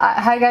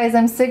Hi guys,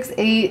 I'm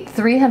 6'8",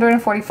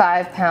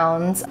 345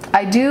 pounds.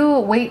 I do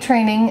weight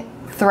training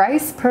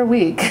thrice per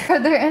week. Are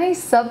there any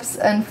subs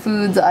and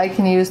foods I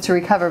can use to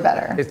recover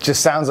better? It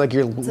just sounds like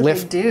you're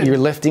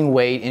lifting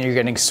weight and you're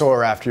getting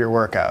sore after your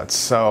workouts.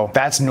 So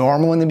that's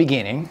normal in the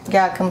beginning.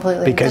 Yeah,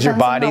 completely. Because your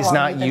body's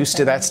not used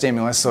to that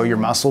stimulus, so your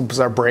muscles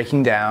are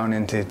breaking down,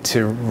 and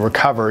to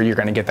recover, you're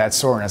going to get that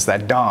soreness,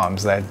 that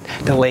DOMS, that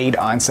delayed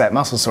onset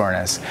muscle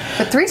soreness.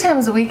 But 3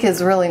 times a week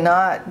is really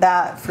not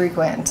that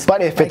frequent.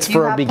 But if it's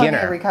for a beginner, you have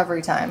plenty of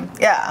recovery time.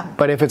 Yeah.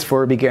 But if it's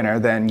for a beginner,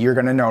 then you're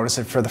going to notice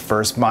it for the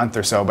first month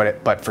or so. But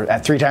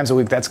at 3 times a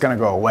week, that's going to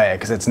go away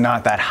because it's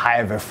not that high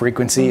of a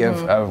frequency of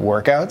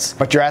workouts.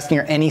 But you're asking,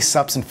 are any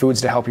subs and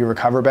foods to help you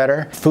recover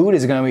better? Food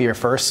is going to be your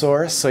first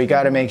source, so you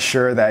got to make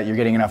sure that you're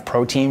getting enough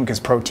protein, because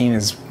protein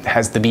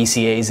has the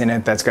BCAAs in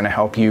it that's going to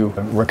help you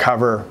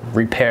recover,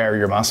 repair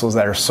your muscles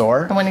that are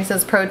sore. And when he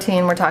says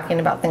protein, we're talking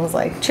about things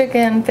like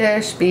chicken,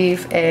 fish,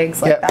 beef,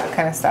 eggs, like that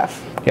kind of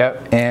stuff.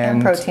 Yep.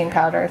 And protein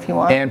powder if you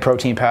want. And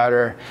protein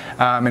powder.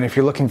 And if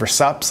you're looking for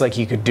subs, like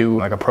you could do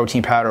like a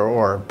protein powder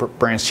or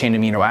branched chain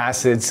amino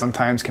acids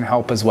sometimes can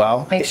help as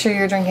well. Make sure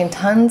you're drinking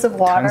tons of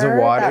water. Tons of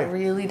water. That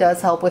really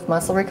does help with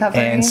muscle recovery.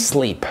 And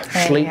sleep.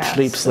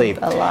 Sleep.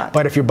 A lot.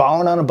 But if you're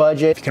balling on a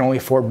budget, if you can only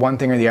afford one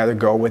thing or the other,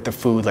 go with the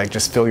food. Like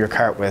just fill your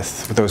cart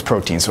with those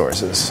protein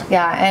sources.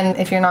 Yeah, and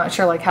if you're not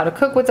sure like how to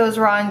cook with those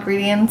raw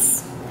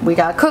ingredients, we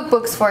got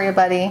cookbooks for you,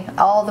 buddy.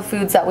 All the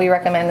foods that we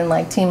recommend in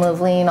like Team Live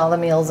Lean, all the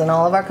meals in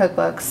all of our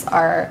cookbooks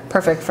are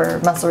perfect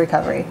for muscle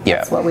recovery. Yeah.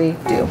 That's what we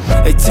do.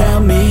 They tell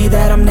me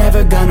that I'm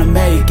never gonna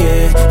make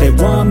it. They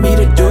want me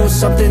to do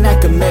something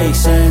that could make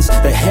sense.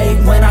 They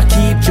hate when I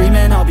keep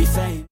dreaming I'll be famous.